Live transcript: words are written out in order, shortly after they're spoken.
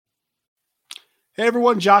Hey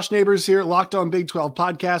everyone, Josh Neighbors here, Locked On Big 12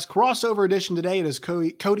 Podcast, crossover edition today. It is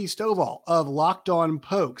Cody Stovall of Locked On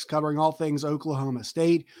Pokes, covering all things Oklahoma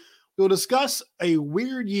State. We'll discuss a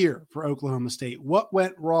weird year for Oklahoma State. What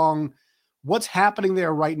went wrong? What's happening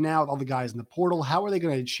there right now with all the guys in the portal? How are they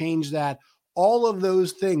going to change that? All of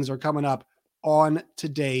those things are coming up on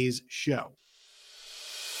today's show.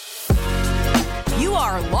 You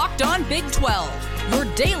are Locked On Big 12, your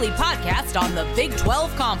daily podcast on the Big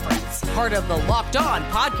 12 Conference, part of the Locked On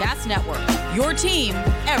Podcast Network, your team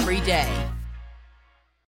every day.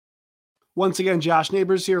 Once again, Josh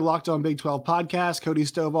Neighbors here, Locked On Big 12 Podcast, Cody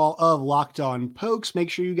Stovall of Locked On Pokes.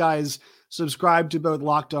 Make sure you guys subscribe to both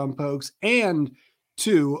Locked On Pokes and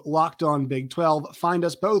to Locked On Big 12. Find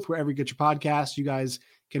us both wherever you get your podcasts. You guys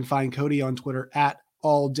can find Cody on Twitter at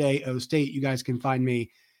AllDayOState. You guys can find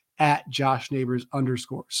me at Josh Neighbors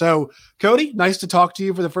 _. So, Cody, nice to talk to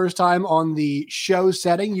you for the first time on the show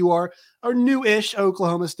setting. You are our new-ish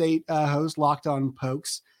Oklahoma State host, Locked On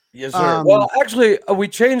Pokes. Yes, sir. Well, actually, we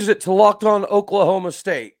changed it to Locked On Oklahoma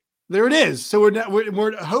State. There it is. So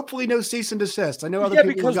we're hopefully no cease and desist. I know other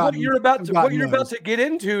people because what you're about to get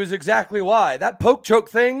into is exactly why that poke choke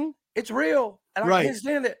thing. It's real, and I can't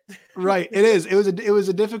stand it. Right, it is. It was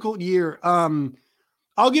a difficult year.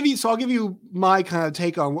 I'll give you my kind of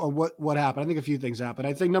take on what happened. I think a few things happened.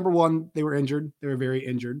 I think number one, they were injured. They were very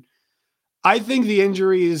injured. I think the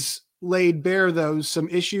injuries laid bare, though, some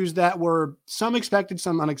issues that were some expected,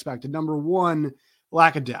 some unexpected. Number one,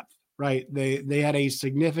 lack of depth, right? They had a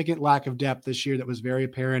significant lack of depth this year that was very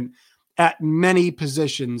apparent at many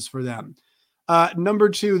positions for them. Number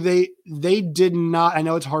two, they did not, I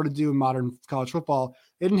know it's hard to do in modern college football,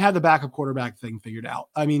 they didn't have the backup quarterback thing figured out.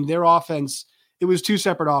 I mean, their offense, it was two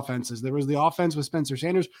separate offenses. There was the offense with Spencer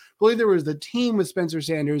Sanders. I believe there was the team with Spencer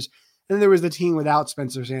Sanders, and then there was the team without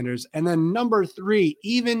Spencer Sanders. And then number three,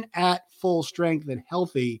 even at full strength and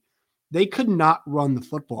healthy, they could not run the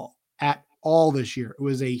football at all this year. It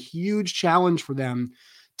was a huge challenge for them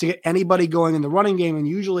to get anybody going in the running game. And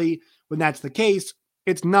usually when that's the case,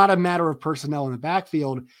 it's not a matter of personnel in the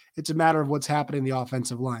backfield. It's a matter of what's happening in the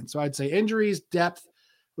offensive line. So I'd say injuries, depth,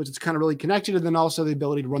 which is kind of really connected, and then also the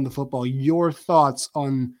ability to run the football. Your thoughts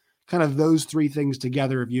on kind of those three things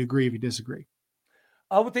together, if you agree, if you disagree.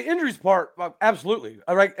 With the injuries part, absolutely.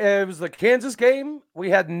 All right, it was the Kansas game. We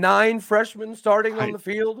had 9 freshmen starting on the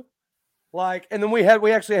field, and then we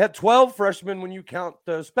actually had 12 freshmen when you count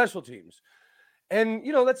the special teams. And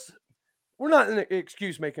we're not in the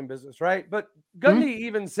excuse-making business, right? But Gundy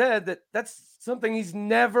even said that that's something he's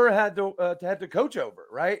never had to coach over,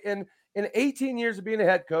 right? And in 18 years of being a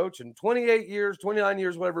head coach and 28 years, 29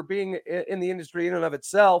 years, whatever, being in the industry in and of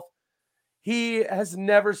itself, he has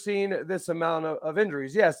never seen this amount of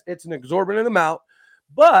injuries. Yes, it's an exorbitant amount,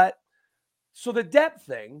 but so the depth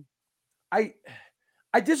thing, I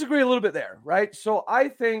disagree a little bit there, right? So I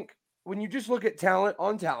think when you just look at talent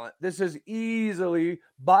on talent, this is easily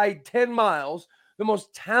by 10 miles the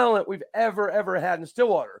most talent we've ever had in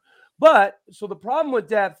Stillwater. But so the problem with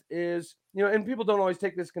depth is, and people don't always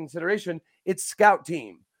take this consideration, it's scout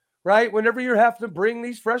team, right? Whenever you have to bring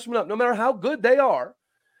these freshmen up, no matter how good they are,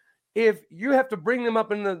 if you have to bring them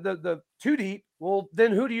up in the two deep, well,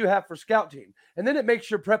 then who do you have for scout team? And then it makes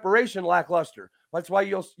your preparation lackluster. That's why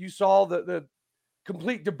you saw the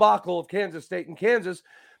complete debacle of Kansas State and Kansas,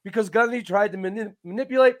 because Gundy tried to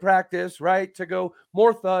manipulate practice, right, to go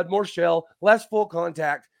more thud, more shell, less full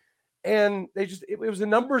contact. And it was a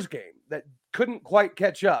numbers game that couldn't quite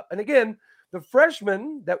catch up. And again, the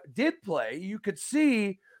freshmen that did play, you could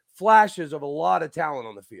see flashes of a lot of talent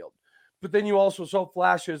on the field. But then you also saw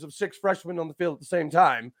flashes of 6 freshmen on the field at the same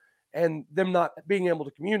time and them not being able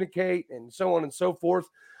to communicate and so on and so forth.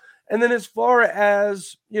 And then as far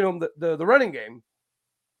as, the running game,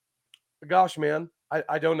 gosh, man,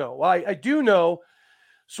 I don't know. Well, I do know.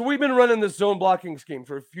 So we've been running this zone blocking scheme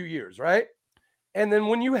for a few years, right? And then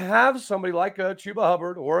when you have somebody like a Chuba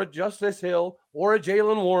Hubbard or a Justice Hill or a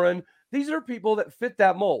Jalen Warren, these are people that fit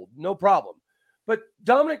that mold, no problem. But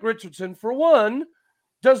Dominic Richardson, for one,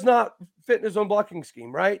 does not fit in his own blocking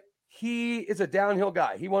scheme, right? He is a downhill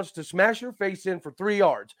guy. He wants to smash your face in for 3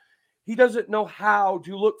 yards. He doesn't know how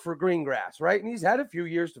to look for green grass, right? And he's had a few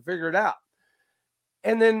years to figure it out.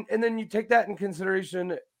 And then you take that in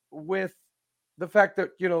consideration with the fact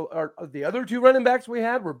that, the other 2 running backs we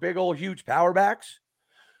had were big old huge power backs.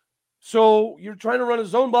 So you're trying to run a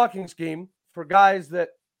zone blocking scheme for guys that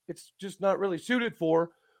it's just not really suited for,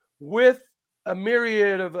 with a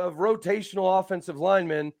myriad of rotational offensive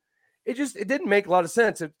linemen. It didn't make a lot of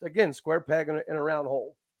sense. Again, square peg in a round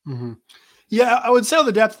hole. Mm-hmm. Yeah, I would say on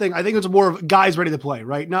the depth thing, I think it's more of guys ready to play,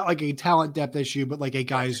 right? Not like a talent depth issue, but like a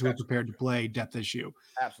guys who are prepared to play depth issue.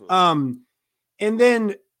 Absolutely. And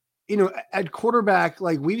then, at quarterback,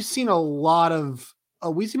 like we've seen a lot of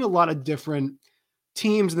different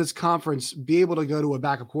teams in this conference be able to go to a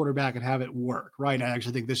backup quarterback and have it work, right? I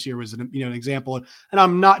actually think this year was an example, and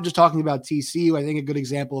I'm not just talking about TCU. I think a good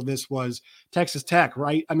example of this was Texas Tech,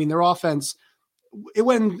 right? I mean, their offense, it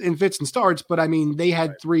went in fits and starts, but I mean, they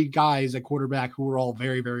had three guys at quarterback who were all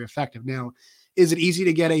very, very effective. Now, is it easy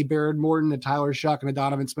to get a Barrett Morton, a Tyler Shuck, and a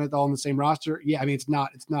Donovan Smith all in the same roster? Yeah, I mean, it's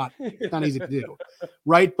not easy to do,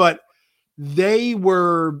 right? But they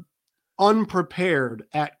were unprepared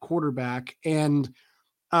at quarterback, and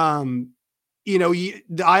the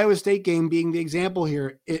Iowa State game being the example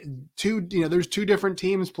here. There's two different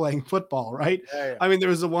teams playing football, right? Yeah. I mean, there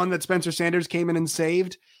was the one that Spencer Sanders came in and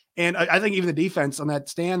saved. And I think even the defense on that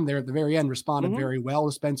stand there at the very end responded very well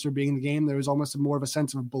to Spencer being in the game. There was almost more of a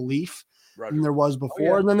sense of belief than there was before.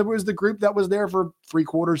 Oh, yeah. And then there was the group that was there for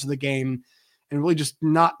 3/4 of the game and really just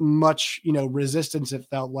not much, resistance. It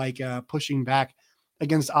felt like pushing back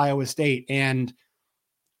against Iowa State. And,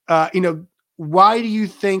 why do you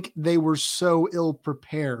think they were so ill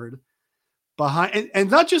prepared behind,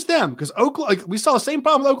 and not just them, because Oklahoma, we saw the same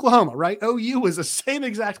problem with Oklahoma, right? OU was the same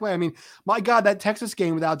exact way. I mean, my God, that Texas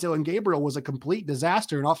game without Dylan Gabriel was a complete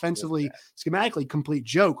disaster, and offensively, schematically, complete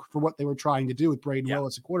joke for what they were trying to do with Braden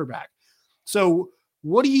Willis at quarterback. So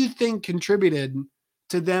what do you think contributed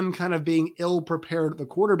to them kind of being ill prepared at the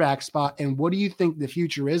quarterback spot? And what do you think the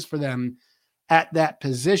future is for them at that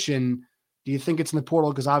position? Do you think it's in the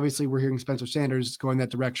portal? Because obviously we're hearing Spencer Sanders going that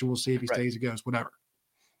direction. We'll see if he stays or goes, whatever.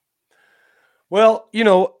 Well,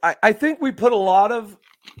 I think we put a lot of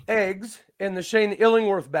eggs in the Shane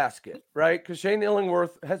Illingworth basket, right? Because Shane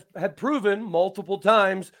Illingworth had proven multiple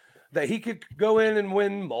times that he could go in and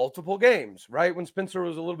win multiple games, right? When Spencer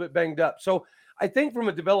was a little bit banged up. So I think from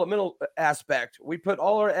a developmental aspect, we put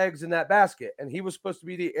all our eggs in that basket, and he was supposed to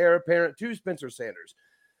be the heir apparent to Spencer Sanders.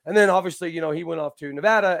 And then obviously, he went off to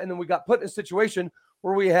Nevada, and then we got put in a situation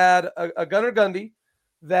where we had a Gunnar Gundy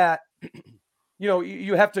that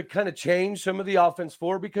you have to kind of change some of the offense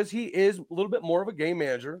for, because he is a little bit more of a game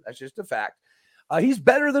manager. That's just a fact. He's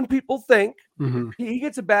better than people think. Mm-hmm. He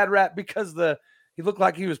gets a bad rap because he looked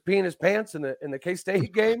like he was peeing his pants in the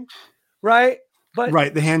K-State game, right? But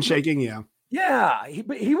right, the handshaking, yeah. Yeah,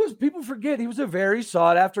 people forget he was a very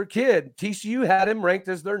sought after kid. TCU had him ranked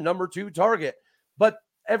as their number 2 target, but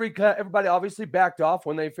everybody obviously backed off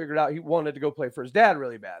when they figured out he wanted to go play for his dad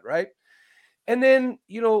really bad, right? And then,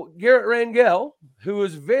 Garrett Rangel, who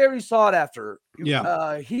was very sought after.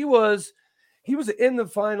 Yeah. He was in the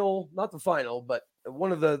final, not the final, but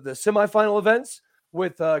one of the semifinal events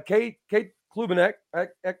with Kate Klubenek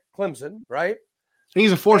at Clemson, right?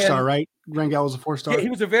 He's a 4-star, right? Rangel was a 4-star. Yeah, he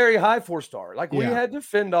was a very high 4-star. We had to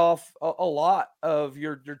fend off a lot of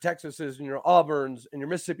your Texases and your Auburns and your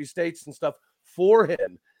Mississippi States and stuff for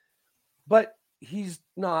him. But he's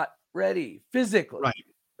not ready physically.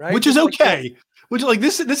 Right. Which is okay. Which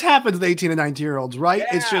this happens to 18 and 19-year-olds, right?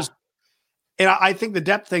 Yeah. It's just, and I think the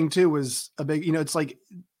depth thing too was a big, it's like,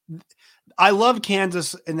 I love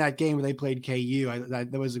Kansas in that game where they played KU.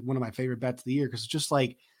 That was one of my favorite bets of the year, because it's just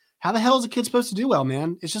like, how the hell is a kid supposed to do well,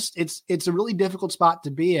 man? It's just, it's a really difficult spot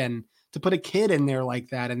to be in, to put a kid in there like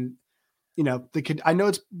that. And, the kid, I know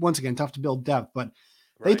it's, once again, tough to build depth, but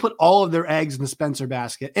they put all of their eggs in the Spencer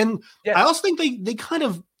basket. And I also think they kind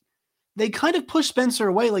of pushed Spencer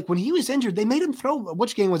away. Like when he was injured, they made him throw,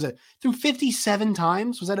 which game was it? Threw 57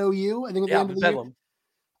 times. Was that OU? I think at the end of the year.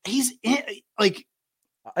 He's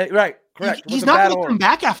right. Correct. He's not going to come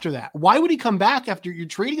back after that. Why would he come back after you're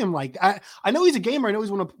treating him like that? I know he's a gamer. I know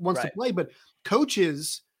he's wants to play, but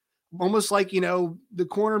coaches, almost like, the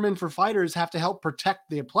cornermen for fighters, have to help protect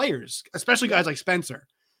their players, especially guys like Spencer.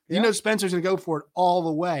 Spencer's going to go for it all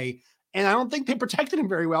the way. And I don't think they protected him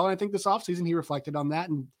very well. And I think this offseason he reflected on that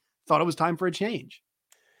and thought it was time for a change.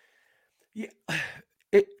 Yeah.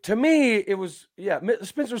 To me, it was,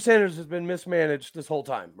 Spencer Sanders has been mismanaged this whole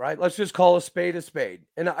time, right? Let's just call a spade a spade.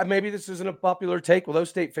 And maybe this isn't a popular take with those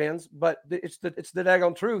State fans, but it's the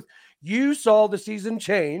daggone truth. You saw the season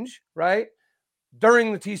change, right,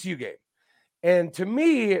 during the TCU game. And to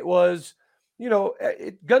me, it was,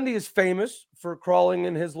 Gundy is famous for crawling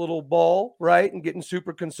in his little ball, right, and getting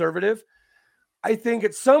super conservative. I think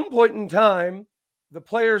at some point in time, the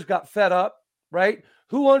players got fed up, right?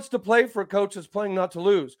 Who wants to play for a coach that's playing not to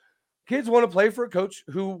lose? Kids want to play for a coach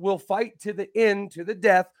who will fight to the end, to the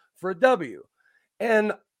death for a W.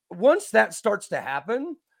 And once that starts to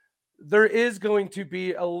happen, there is going to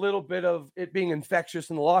be a little bit of it being infectious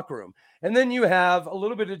in the locker room. And then you have a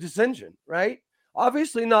little bit of dissension, right?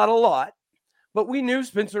 Obviously not a lot, but we knew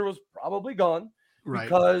Spencer was probably gone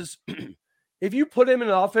because if you put him in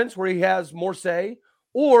an offense where he has more say,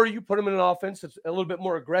 or you put him in an offense that's a little bit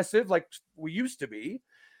more aggressive like we used to be,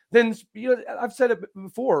 then I've said it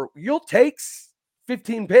before, you'll take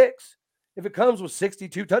 15 picks if it comes with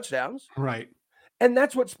 62 touchdowns. Right. And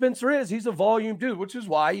that's what Spencer is. He's a volume dude, which is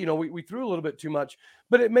why, we threw a little bit too much,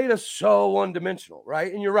 but it made us so one-dimensional,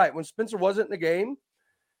 right? And you're right. When Spencer wasn't in the game,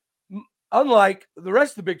 unlike the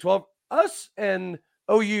rest of the Big 12, us and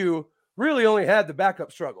OU really only had the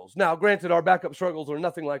backup struggles. Now, granted, our backup struggles are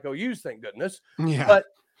nothing like OU's, thank goodness. Yeah. But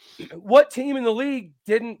what team in the league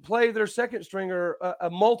didn't play their second stringer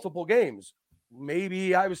multiple games?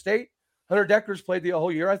 Maybe Iowa State. Hunter Deckers played the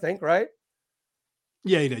whole year, I think, right?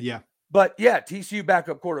 Yeah, he did, yeah. But yeah, TCU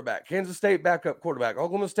backup quarterback, Kansas State backup quarterback,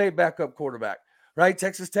 Oklahoma State backup quarterback, right?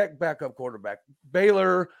 Texas Tech backup quarterback,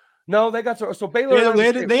 Baylor. No, they got so Baylor.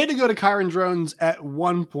 Yeah, they had to go to Kyron Drones at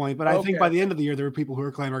one point, but I think by the end of the year there were people who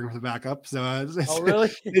were clamoring for the backup. So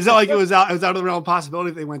really? It's not like it was out of the realm of possibility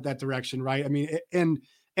if they went that direction, right? I mean,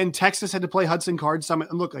 and Texas had to play Hudson Card. And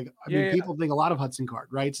look, people think a lot of Hudson Card,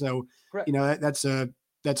 right? So correct. That's a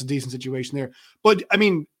decent situation there. But I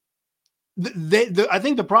mean, I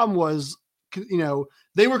think the problem was,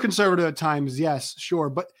 they were conservative at times, yes, sure,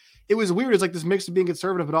 but it was weird. It's like this mix of being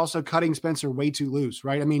conservative, but also cutting Spencer way too loose,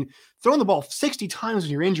 right? I mean, throwing the ball 60 times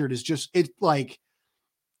when you're injured is just, he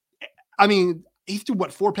threw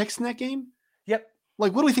 4 picks in that game? Yep.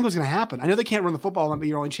 Like, what do we think was going to happen? I know they can't run the football, that'll be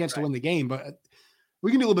your only chance to win the game, but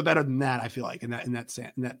we can do a little bit better than that, I feel like, in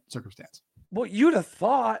that circumstance. Well, you'd have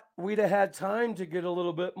thought we'd have had time to get a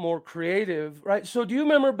little bit more creative, right? So do you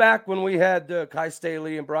remember back when we had Kai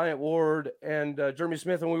Staley and Bryant Ward and Jeremy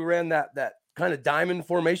Smith, and we ran that kind of diamond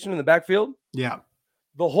formation in the backfield? Yeah.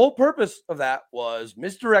 The whole purpose of that was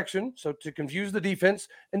misdirection, so to confuse the defense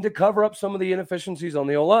and to cover up some of the inefficiencies on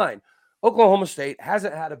the O-line. Oklahoma State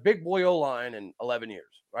hasn't had a big boy O-line in 11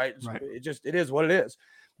 years, right? It is what it is.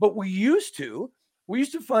 But we used to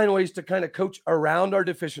find ways to kind of coach around our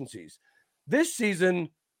deficiencies. This season,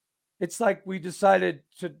 it's like we decided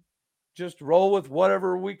to just roll with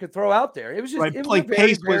whatever we could throw out there. It was just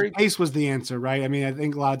pace was the answer, right? I mean, I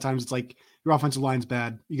think a lot of times it's like your offensive line's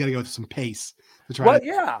bad. You got to go with some pace to try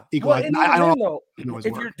to equalize. I don't know if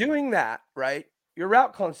you're doing that, right? Your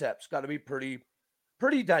route concept's got to be pretty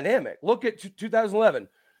dynamic. Look at 2011.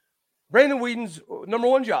 Brandon Whedon's number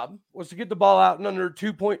one job was to get the ball out in under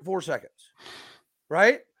 2.4 seconds,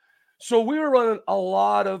 right? So we were running a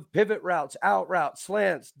lot of pivot routes, out routes,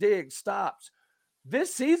 slants, digs, stops.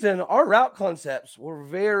 This season, our route concepts were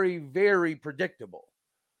very, very predictable.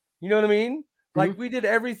 You know what I mean? Like we did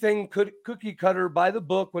everything cookie cutter by the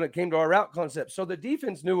book when it came to our route concepts. So the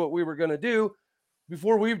defense knew what we were going to do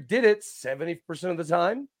before we did it 70% of the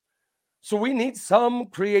time. So we need some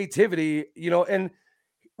creativity, and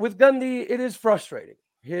with Gundy, it is frustrating.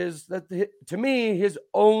 To me, his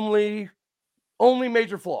only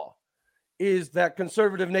major flaw is that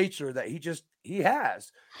conservative nature that he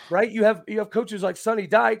has, right? You have coaches like Sonny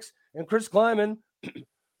Dykes and Chris Kleiman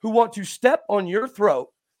who want to step on your throat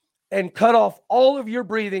and cut off all of your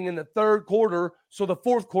breathing in the third quarter so the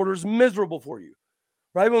fourth quarter is miserable for you,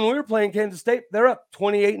 right? When we were playing Kansas State, they're up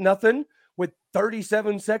 28-0 with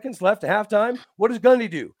 37 seconds left at halftime. What does Gundy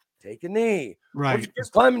do? Take a knee. Right. What does Chris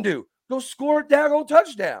Kleiman do? Go score a daggone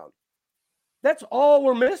touchdown. That's all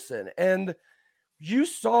we're missing. And you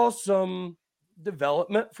saw some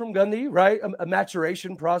development from Gundy, right? A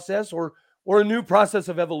maturation process or a new process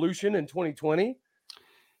of evolution in 2020.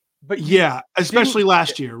 But especially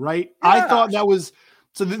last year, right? Yeah. I thought that was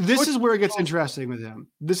this is where it gets interesting with him.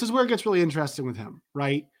 This is where it gets really interesting with him,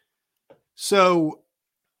 right? So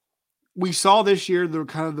we saw this year the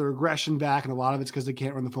regression back, and a lot of it's because they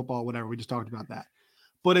can't run the football, whatever. We just talked about that.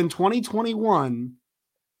 But in 2021,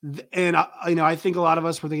 and I think a lot of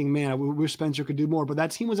us were thinking, man, we wish Spencer could do more. But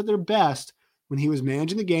that team was at their best when he was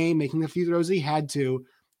managing the game, making the few throws he had to,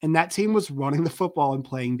 and that team was running the football and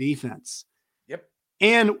playing defense. Yep.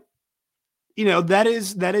 And that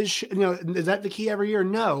is is that the key every year?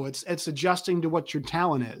 No, it's adjusting to what your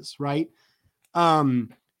talent is, right?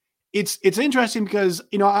 It's interesting because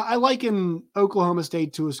I liken Oklahoma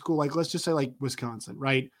State to a school like, let's just say like Wisconsin,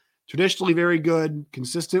 right? Traditionally very good,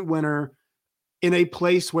 consistent winner in a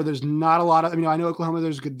place where there's not a lot of, I know Oklahoma,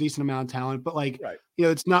 there's a decent amount of talent, but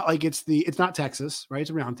it's not like it's not Texas, right?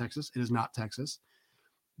 It's around Texas. It is not Texas,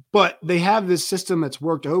 but they have this system that's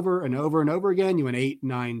worked over and over and over again. You win 8,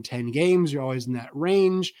 9, 10 games. You're always in that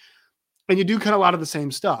range and you do kind of a lot of the same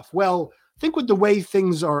stuff. Well, think with the way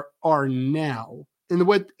things are now and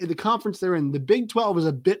the conference they're in, the Big 12 is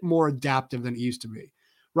a bit more adaptive than it used to be,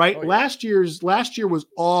 right? Oh, yeah. Last year was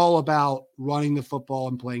all about running the football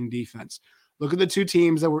and playing defense. Look at the two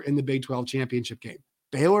teams that were in the Big 12 championship game,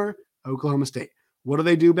 Baylor, Oklahoma State. What do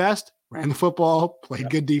they do best? Ran the football, played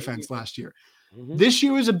good defense last year. Mm-hmm. This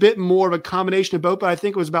year was a bit more of a combination of both, but I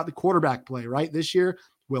think it was about the quarterback play, right? This year,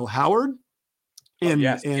 Will Howard in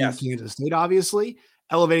Kansas State, obviously,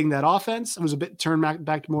 elevating that offense. It was a bit turned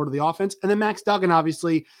back more to the offense. And then Max Duggan,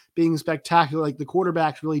 obviously, being spectacular. Like the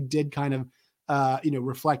quarterbacks really did kind of,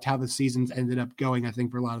 reflect how the seasons ended up going, I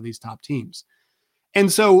think, for a lot of these top teams.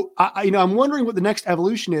 And so, I'm wondering what the next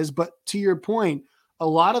evolution is. But to your point, a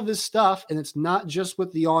lot of this stuff, and it's not just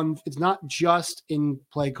it's not just in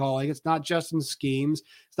play calling. It's not just in schemes.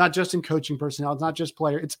 It's not just in coaching personnel. It's not just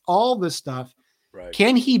player. It's all this stuff. Right.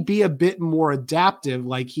 Can he be a bit more adaptive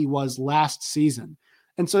like he was last season?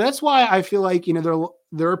 And so that's why I feel like,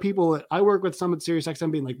 there are people that I work with, some at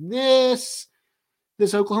SiriusXM being like, this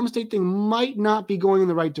Oklahoma State thing might not be going in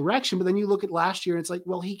the right direction. But then you look at last year and it's like,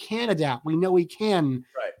 well, he can adapt. We know he can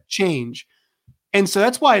change. And so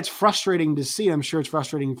that's why it's frustrating to see. I'm sure it's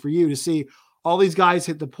frustrating for you to see all these guys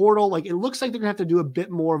hit the portal. Like it looks like they're going to have to do a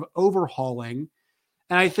bit more of overhauling.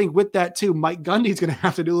 And I think with that too, Mike Gundy's going to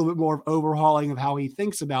have to do a little bit more of overhauling of how he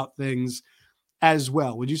thinks about things as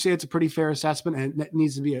well. Would you say it's a pretty fair assessment and that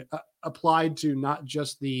needs to be applied to not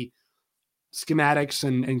just the schematics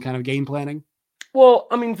and kind of game planning? Well,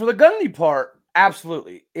 I mean, for the Gundy part,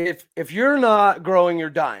 absolutely. If you're not growing, you're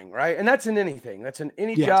dying, right? And that's in anything. That's in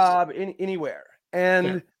any job, anywhere.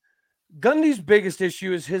 And Gundy's biggest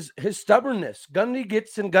issue is his stubbornness. Gundy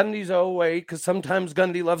gets in Gundy's own way because sometimes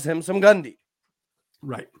Gundy loves him some Gundy.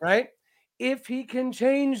 Right. If he can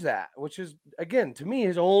change that, which is, again, to me,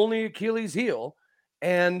 his only Achilles heel,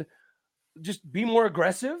 and just be more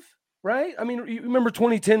aggressive, right? I mean, you remember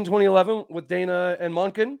 2010, 2011 with Dana and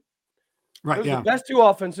Monken? Right, Those are the best two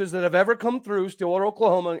offenses that have ever come through Stillwater,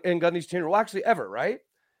 Oklahoma, and Gundy's tenure. Well, actually, ever, right?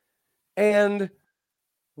 And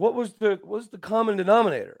what was the common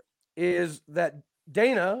denominator is that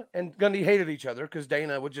Dana and Gundy hated each other because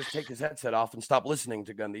Dana would just take his headset off and stop listening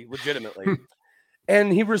to Gundy legitimately.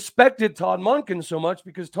 And he respected Todd Monken so much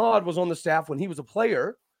because Todd was on the staff when he was a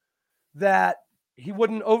player that he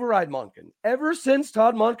wouldn't override Monken. Ever since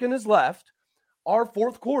Todd Monken has left, our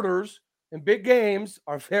fourth quarters and big games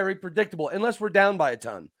are very predictable unless we're down by a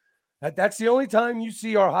ton. That's the only time you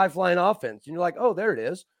see our high-flying offense. And you're like, oh, there it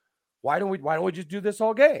is. Why don't we just do this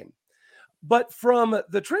all game? But from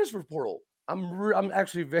the transfer portal, I'm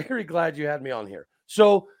actually very glad you had me on here.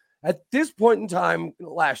 So at this point in time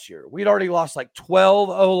last year, we'd already lost like 12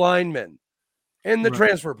 O-linemen in the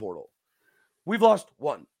transfer portal. We've lost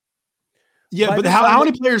one. Yeah, but how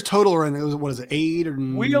many players total are in it? What is it, 8 or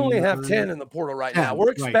 9? We only have 10 in the portal right now.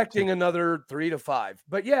 We're expecting another 3 to 5.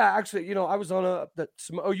 But yeah, actually, I was on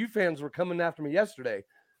some OU fans were coming after me yesterday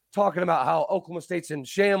talking about how Oklahoma State's in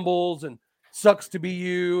shambles and sucks to be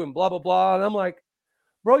you and blah, blah, blah. And I'm like,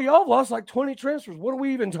 bro, y'all lost like 20 transfers. What are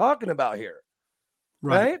we even talking about here?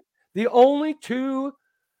 Right? The only two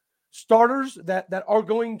starters that are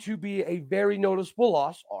going to be a very noticeable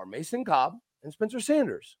loss are Mason Cobb and Spencer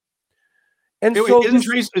Sanders. And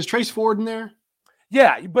is Trace Ford in there?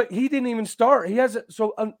 Yeah, but he didn't even start. He has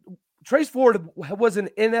Trace Ford was an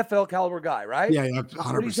NFL caliber guy, right? Yeah,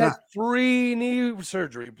 100%. But he's had 3 knee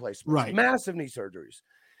surgery replacements, massive knee surgeries.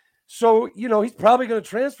 So he's probably going to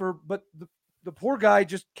transfer, but the poor guy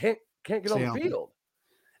just can't get on the field.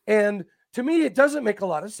 And to me, it doesn't make a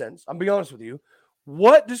lot of sense. I'm being honest with you.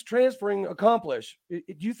 What does transferring accomplish? Do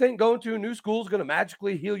you think going to a new school is going to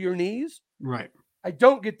magically heal your knees? Right. I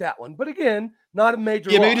don't get that one. But again, not a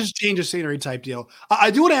major loss. Maybe just change of scenery type deal.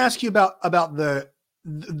 I do want to ask you about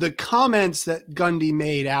the comments that Gundy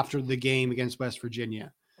made after the game against West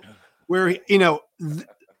Virginia, where,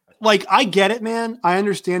 I get it, man. I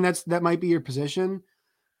understand that might be your position,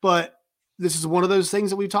 but this is one of those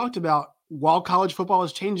things that we've talked about. While college football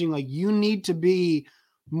is changing, you need to be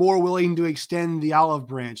more willing to extend the olive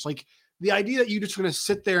branch. The idea that you're just going to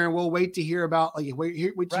sit there and we'll wait to hear about,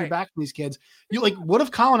 wait to hear back from these kids. What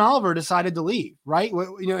if Colin Oliver decided to leave, right?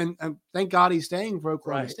 And thank God he's staying for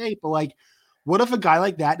Oklahoma State, but what if a guy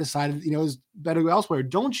like that decided, is better to go elsewhere?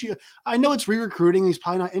 Don't you? I know it's re-recruiting. He's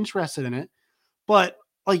probably not interested in it, but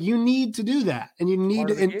you need to do that. And you need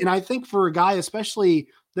to, and I think for a guy, especially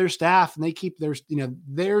their staff, and they keep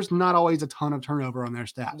there's not always a ton of turnover on their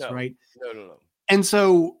staffs, right? No. And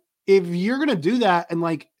so if you're going to do that, and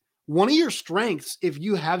one of your strengths, if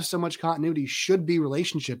you have so much continuity, should be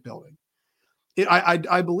relationship building.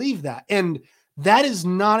 I believe that. And that is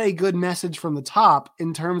not a good message from the top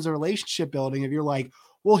in terms of relationship building. If you're like,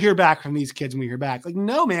 we'll hear back from these kids when we hear back. Like,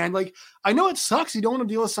 no, man. Like, I know it sucks. You don't want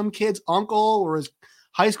to deal with some kid's uncle or his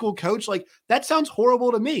high school coach. Like, that sounds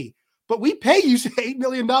horrible to me. But we pay you $8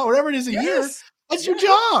 million, whatever it is a year. That's your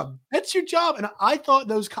job. That's your job. And I thought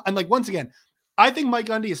those, and like, once again, I think Mike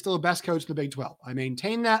Gundy is still the best coach in the Big 12. I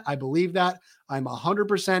maintain that. I believe that. I'm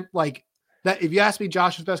 100% like that. If you ask me,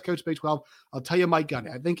 Josh is best coach in the Big 12, I'll tell you Mike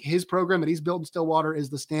Gundy. I think his program that he's built in Stillwater is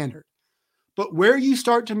the standard. But where you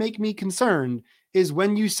start to make me concerned is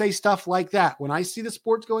when you say stuff like that. When I see the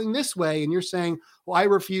sports going this way and you're saying, well, I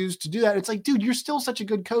refuse to do that. It's like, dude, you're still such a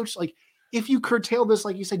good coach. Like, if you curtail this,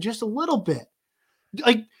 like you said, just a little bit,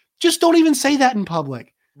 like, just don't even say that in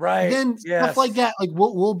public. Right. Then stuff like that, like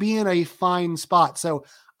we'll be in a fine spot. So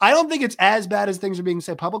I don't think it's as bad as things are being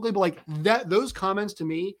said publicly, but like that, those comments to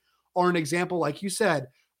me are an example, like you said,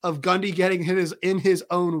 of Gundy getting in his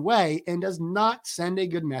own way and does not send a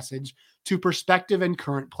good message to prospective and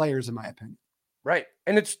current players, in my opinion. Right.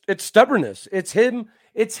 And it's stubbornness. It's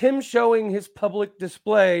him showing his public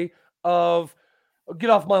display of get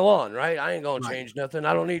off my lawn, right? I ain't going to change nothing.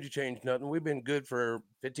 I don't need to change nothing. We've been good for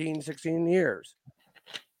 15, 16 years.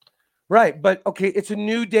 Right. But okay, it's a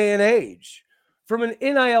new day and age from an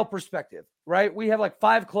NIL perspective, right? We have like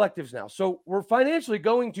 5 collectives now. So we're financially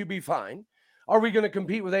going to be fine. Are we going to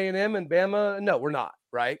compete with A&M and Bama? No, we're not.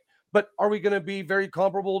 Right. But are we going to be very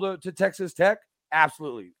comparable to Texas Tech?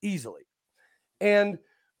 Absolutely. Easily. And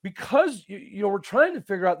because, we're trying to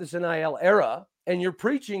figure out this NIL era and you're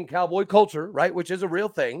preaching cowboy culture, right? Which is a real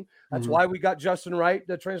thing. That's why we got Justin Wright,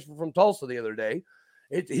 the transfer from Tulsa the other day.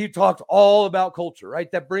 He talked all about culture,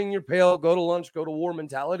 right? That bring your pail, go to lunch, go to war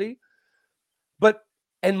mentality. But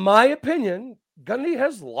in my opinion, Gundy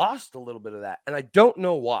has lost a little bit of that. And I don't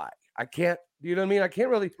know why. I can't, you know what I mean? I can't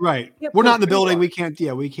really. Right. We're not in the building. We can't.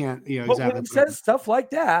 But exactly. When he says stuff like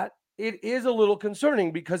that, it is a little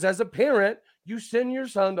concerning because as a parent, you send your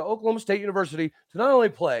son to Oklahoma State University to not only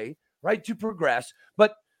play, right, to progress,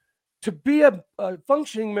 but to be a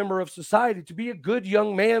functioning member of society, to be a good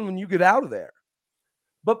young man when you get out of there.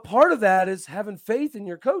 But part of that is having faith in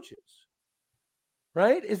your coaches,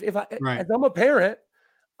 right? As I'm a parent,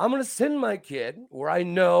 I'm going to send my kid where I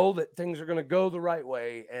know that things are going to go the right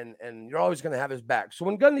way and you're always going to have his back. So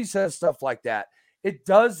when Gundy says stuff like that, it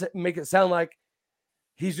does make it sound like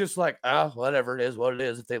he's just like, whatever it is, what it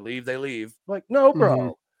is. If they leave, they leave. Like, no,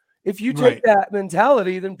 bro. If you take that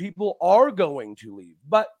mentality, then people are going to leave.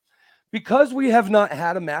 But because we have not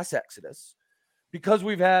had a mass exodus, because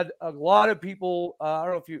we've had a lot of people, I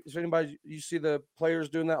don't know if anybody, you see the players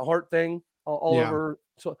doing that heart thing all over.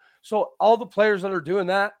 So all the players that are doing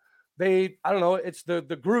that, I don't know, it's the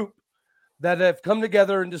group that have come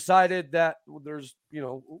together and decided that there's,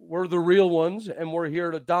 we're the real ones and we're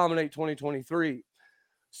here to dominate 2023.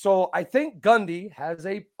 So I think Gundy has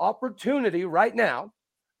a opportunity right now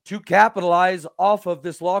to capitalize off of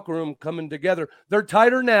this locker room coming together. They're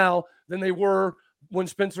tighter now than they were when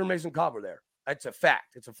Spencer and Mason Cobb were there. That's a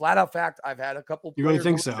fact. It's a flat out fact. I've had a couple. You really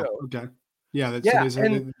think so? Okay. Yeah.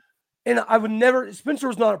 And I would never. Spencer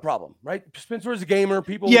was not a problem, right? Spencer is a gamer.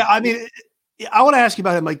 People. Yeah. I mean, I want to ask you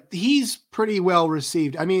about him. Like, he's pretty well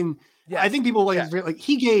received. I mean, I think people like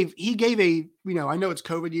he gave a, I know it's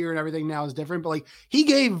COVID year and everything now is different, but like he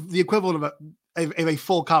gave the equivalent of a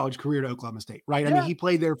full college career to Oklahoma State, right? I mean, he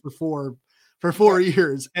played there for 4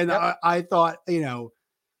 years. And I thought,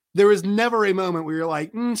 there was never a moment where you're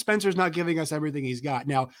like, Spencer's not giving us everything he's got.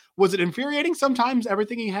 Now, was it infuriating sometimes,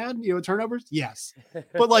 everything he had, turnovers? Yes.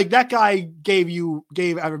 But like that guy gave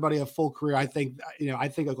everybody a full career. I think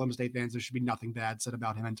Oklahoma State fans, there should be nothing bad said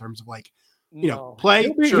about him in terms of like,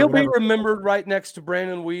 play. He'll be remembered right next to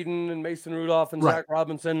Brandon Weeden and Mason Rudolph and Zach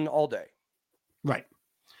Robinson all day. Right.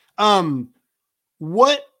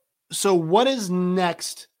 What is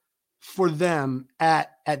next for them at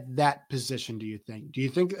that position, do you think?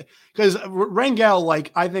 Because Rangel,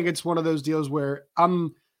 like, I think it's one of those deals where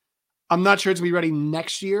I'm not sure it's going to be ready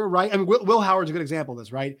next year, right? I mean, Will Howard's a good example of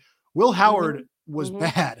this, right? Will Howard was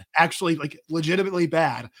bad, actually, like legitimately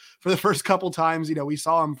bad for the first couple times, we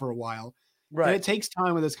saw him for a while. Right. And it takes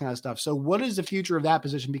time with this kind of stuff. So what is the future of that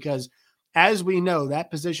position? Because as we know,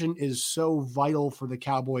 that position is so vital for the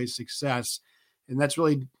Cowboys' success. And that's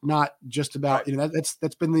really not just about,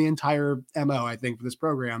 that's been the entire MO, I think, for this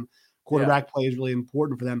program. Quarterback play is really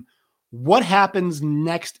important for them. What happens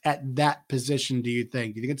next at that position, do you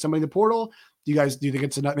think? Do you think it's somebody in the portal? Do you think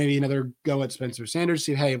it's maybe another go at Spencer Sanders?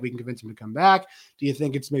 See, hey, if we can convince him to come back. Do you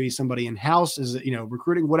think it's maybe somebody in-house? Is it,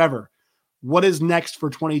 recruiting, whatever? What is next for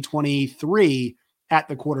 2023 at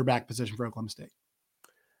the quarterback position for Oklahoma State?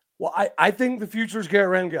 Well, I think the future is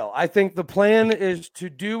Garrett Rangel. I think the plan is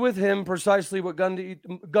to do with him precisely what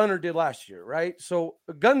Gunnar did last year, right? So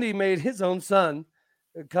Gundy made his own son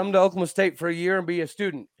come to Oklahoma State for a year and be a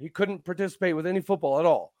student. He couldn't participate with any football at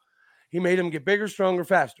all. He made him get bigger, stronger,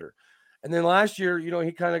 faster. And then last year,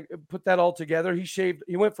 he kind of put that all together. He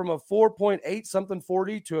went from a 4.8 something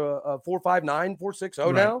 40 to a 4.59,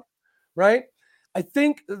 4.60 now, right? I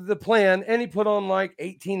think the plan, and he put on like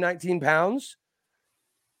 18, 19 pounds.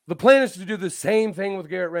 The plan is to do the same thing with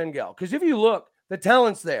Garrett Rangel. Because if you look, the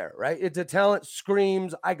talent's there, right? It's a talent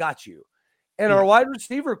screams, I got you. And our wide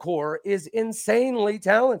receiver core is insanely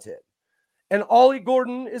talented. And Ollie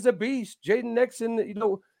Gordon is a beast. Jaden Nixon,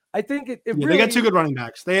 I think it really, they got two good running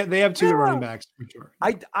backs. They have two good running backs for sure.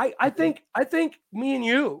 I think me and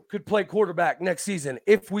you could play quarterback next season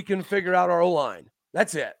if we can figure out our O-line.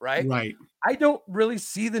 That's it, right? Right. I don't really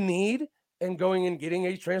see the need in going and getting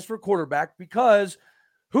a transfer quarterback because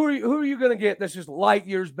who are you going to get that's just light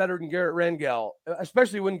years better than Garrett Rangel,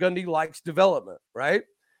 especially when Gundy likes development, right?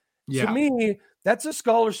 Yeah. To me, that's a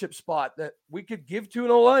scholarship spot that we could give to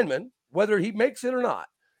an O-lineman, whether he makes it or not.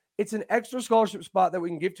 It's an extra scholarship spot that we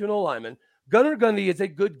can give to an O-lineman. Gunnar Gundy is a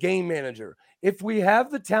good game manager. If we have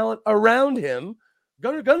the talent around him,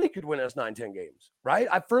 Gunnar Gundy could win us 9-10 games, right?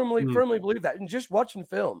 I firmly believe that. And just watching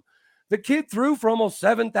film, the kid threw for almost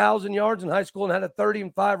 7,000 yards in high school and had a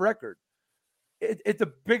 30-5 record. It's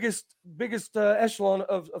the biggest echelon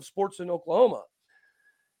of sports in Oklahoma.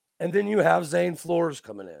 And then you have Zane Flores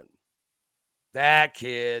coming in. That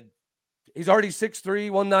kid, he's already 6'3",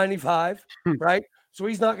 195, right? So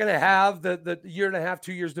he's not going to have the year and a half,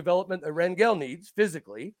 2 years development that Rangel needs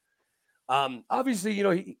physically.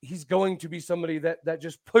 Obviously, he's going to be somebody that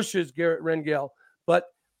just pushes Garrett Rangel. But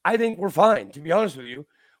I think we're fine, to be honest with you.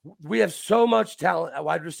 We have so much talent at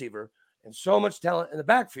wide receiver and so much talent in the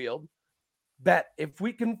backfield that if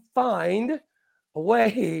we can find a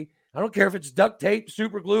way, I don't care if it's duct tape,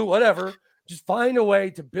 super glue, whatever, just find a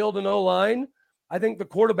way to build an O-line, I think the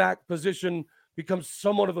quarterback position becomes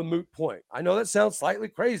somewhat of a moot point. I know that sounds slightly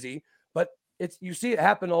crazy, but you see it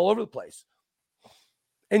happen all over the place.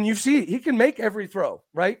 And you see he can make every throw,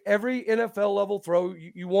 right? Every NFL level throw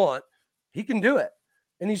you want, he can do it.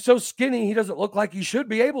 And he's so skinny, he doesn't look like he should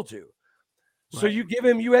be able to. Right. So you give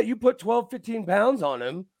him, you put 12, 15 pounds on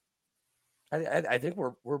him. I think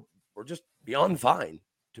we're just beyond fine,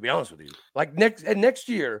 to be honest with you. Like next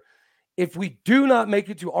year, if we do not make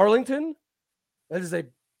it to Arlington, that is a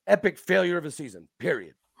epic failure of a season,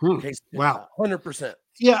 period. Okay, wow. 100%.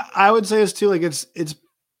 Yeah, I would say this too. Like it's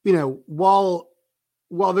while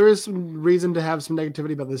there is some reason to have some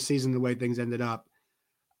negativity about this season, the way things ended up,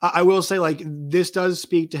 I will say like this does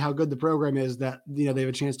speak to how good the program is that, they have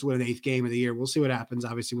a chance to win an 8th game of the year. We'll see what happens.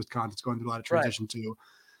 Obviously, Wisconsin's going through a lot of transition too.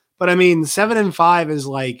 But I mean, 7-5 is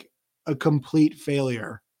like a complete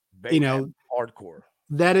failure. Hardcore.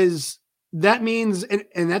 That means,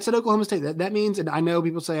 and that's at Oklahoma State. That means, and I know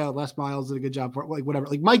people say, "Oh, Les Miles did a good job for it," like whatever.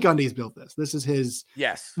 Like Mike Gundy's built this. This is his.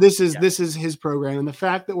 Yes. This is his program, and the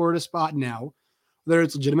fact that we're at a spot now, where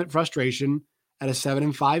it's legitimate frustration at a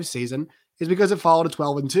 7-5 season, is because it followed a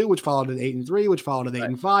 12-2, which followed an 8-3, which followed an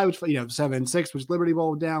 8-5, which 7-6, which Liberty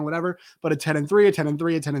Bowl down, whatever. But a 10-3, a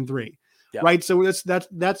 10-3, a 10-3. Yep. Right. So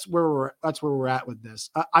that's where we're at with this.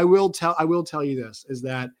 I will tell you this is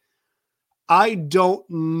that I don't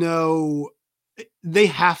know. They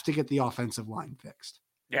have to get the offensive line fixed.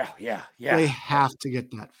 Yeah. They have to get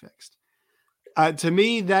that fixed. To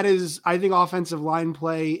me, I think offensive line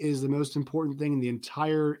play is the most important thing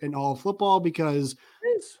in all of football because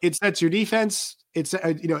it sets your defense. It's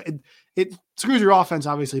it screws your offense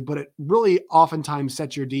obviously, but it really oftentimes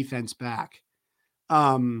sets your defense back.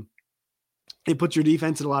 It puts your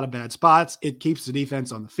defense in a lot of bad spots. It keeps the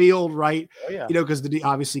defense on the field, right? Oh, yeah.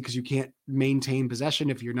 Because you can't maintain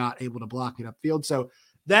possession if you're not able to block it upfield. So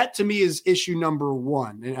that to me is issue number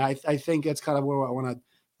one. And I think that's kind of where I want to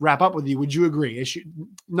wrap up with you. Would you agree? Issue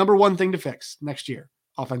number one thing to fix next year,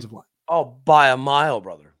 offensive line. Oh, by a mile,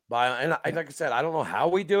 brother. Like I said, I don't know how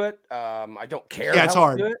we do it. I don't care. Yeah, it's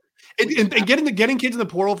hard. We do it. And getting kids in the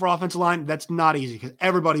portal for offensive line, that's not easy because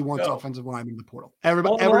everybody wants offensive line in the portal.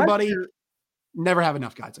 Everybody never have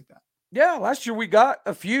enough guys like that. Yeah, last year we got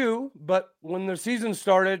a few, but when the season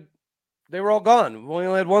started, they were all gone. We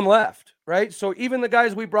only had one left, right? So even the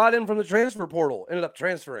guys we brought in from the transfer portal ended up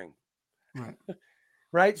transferring. Right.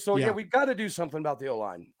 Right? So, we've got to do something about the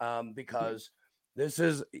O-line because this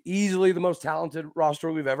is easily the most talented roster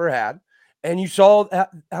we've ever had. And you saw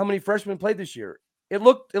how many freshmen played this year. It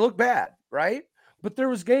looked bad, right? But there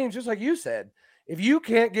was games, just like you said, if you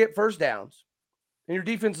can't get first downs, and your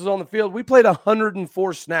defense is on the field. We played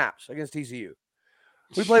 104 snaps against TCU.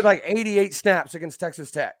 We played like 88 snaps against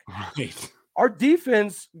Texas Tech. Right. Our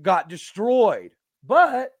defense got destroyed,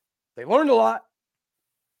 but they learned a lot.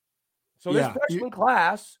 So this freshman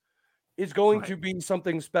class is going to be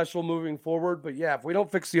something special moving forward. But yeah, if we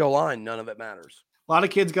don't fix the O-line, none of it matters. A lot of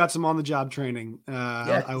kids got some on-the-job training.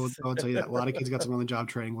 Yes. I will tell you that. A lot of kids got some on-the-job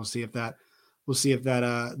training. We'll see if that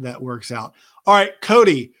works out. All right,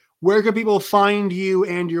 Cody, where can people find you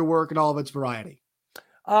and your work and all of its variety?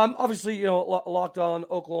 Obviously, Locked On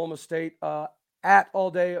Oklahoma State, at All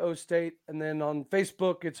Day O State, and then on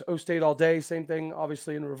Facebook it's O State All Day. Same thing,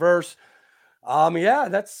 obviously in reverse.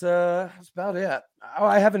 That's about it. Oh,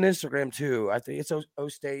 I have an Instagram too. I think it's O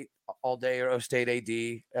State All Day or O State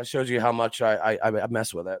AD. That shows you how much I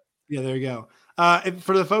mess with it. Yeah, there you go.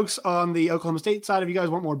 For the folks on the Oklahoma State side, if you guys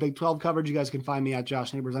want more Big 12 coverage, you guys can find me at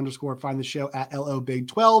Josh Neighbors _ find the show at LO Big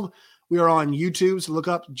 12. We are on YouTube, so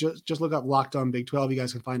just look up Locked On Big 12. You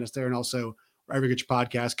guys can find us there, and also wherever you get your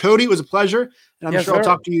podcast. Cody, it was a pleasure, and I'm sure I'll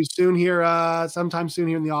talk to you soon here, sometime soon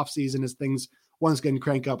here in the off season as things once again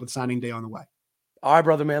crank up with signing day on the way. All right,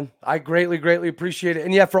 brother, man. I greatly appreciate it.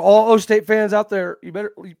 And yeah, for all O State fans out there,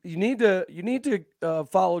 you need to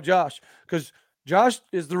follow Josh, because Josh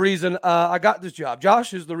is the reason I got this job.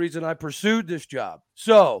 Josh is the reason I pursued this job.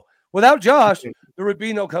 So without Josh, there would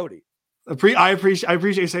be no Cody. I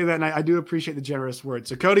appreciate you saying that, and I do appreciate the generous words.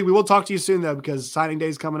 So Cody, we will talk to you soon though, because signing day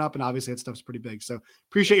is coming up, and obviously that stuff's pretty big. So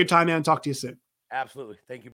appreciate your time, man. Talk to you soon. Absolutely. Thank you.